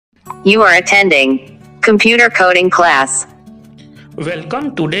You are attending computer coding class.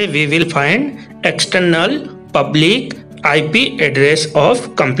 Welcome. Today we will find external public IP address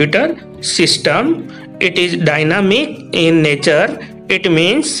of computer system. It is dynamic in nature. It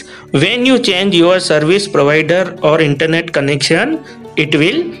means when you change your service provider or internet connection, it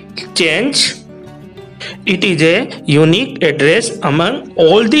will change. It is a unique address among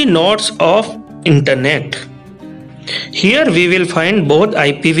all the nodes of internet. Here we will find both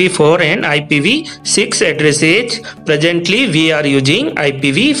IPv4 and IPv6 addresses. Presently we are using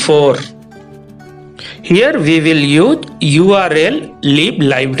IPv4. Here we will use URL lib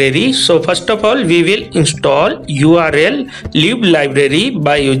library. So first of all we will install URL lib library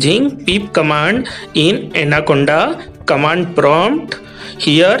by using pip command in Anaconda command prompt.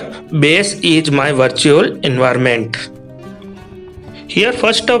 Here base is my virtual environment. Here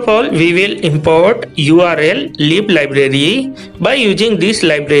first of all we will import URL lib library. By using this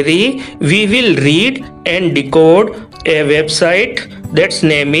library we will read and decode a website that's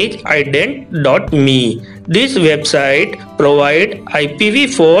name is ident.me. This website provide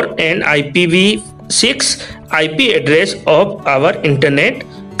IPv4 and IPv6 IP address of our internet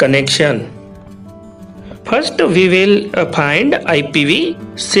connection. First we will find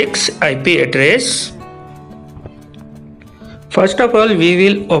IPv6 IP address. First of all we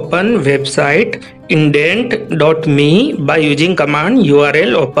will open website indent.me by using command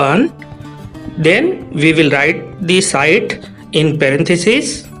URL open. Then we will write the site in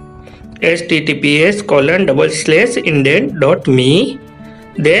parentheses https://indent.me.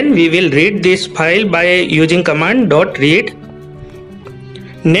 Then we will read this file by using command .read.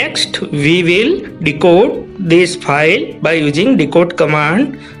 Next we will decode this file by using decode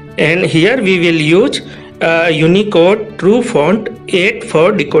command, and here we will use Unicode true font 8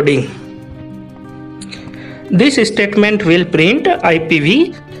 for decoding. This statement will print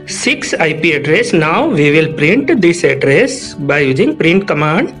IPv6 IP address. Now we will print this address by using print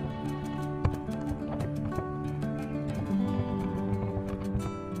command.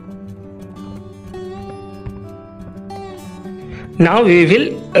 Now we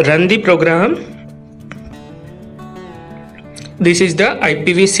will run the program. This is the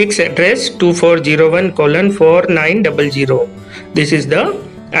IPv6 address 2401:4900. This is the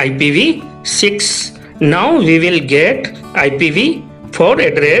IPv6. Now we will get IPv4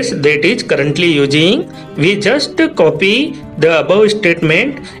 address that is currently using. We just copy the above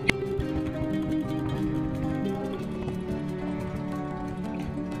statement.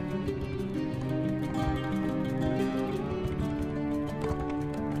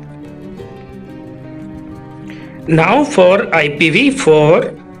 Now for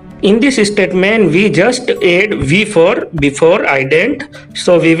IPv4, in this statement we just add v4 before ident.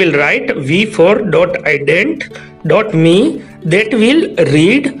 So we will write v4.ident.me that will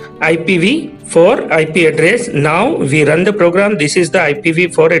read IPv4 IP address. Now we run the program. This is the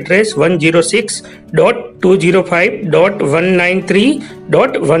IPv4 address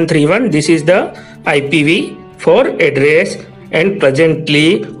 106.205.193.131. This is the IPv4 address. And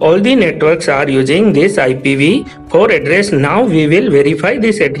presently all the networks are using this IPv4 address. Now we will verify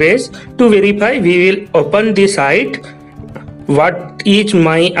this address. To verify we will open the site what is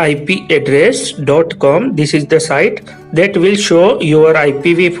my IP address.com. This is the site that will show your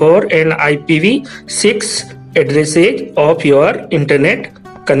IPv4 and IPv6 addresses of your internet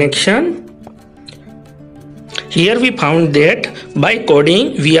connection. Here we found that by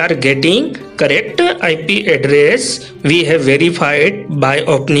coding we are getting correct IP address. We have verified by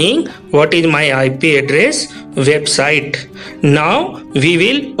opening what is my IP address website. Now we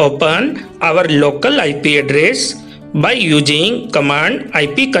will open our local IP address by using command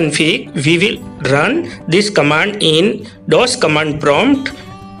ipconfig. We will run this command in DOS command prompt.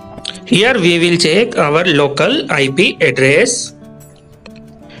 Here we will check our local IP address.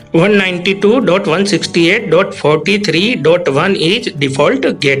 192.168.43.1 is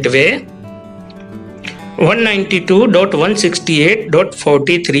default gateway.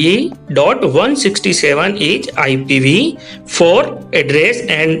 192.168.43.167 is IPv4 address,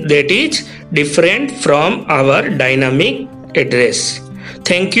 and that is different from our dynamic address.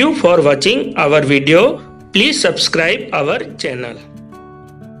 Thank you for watching our video. Please subscribe our channel.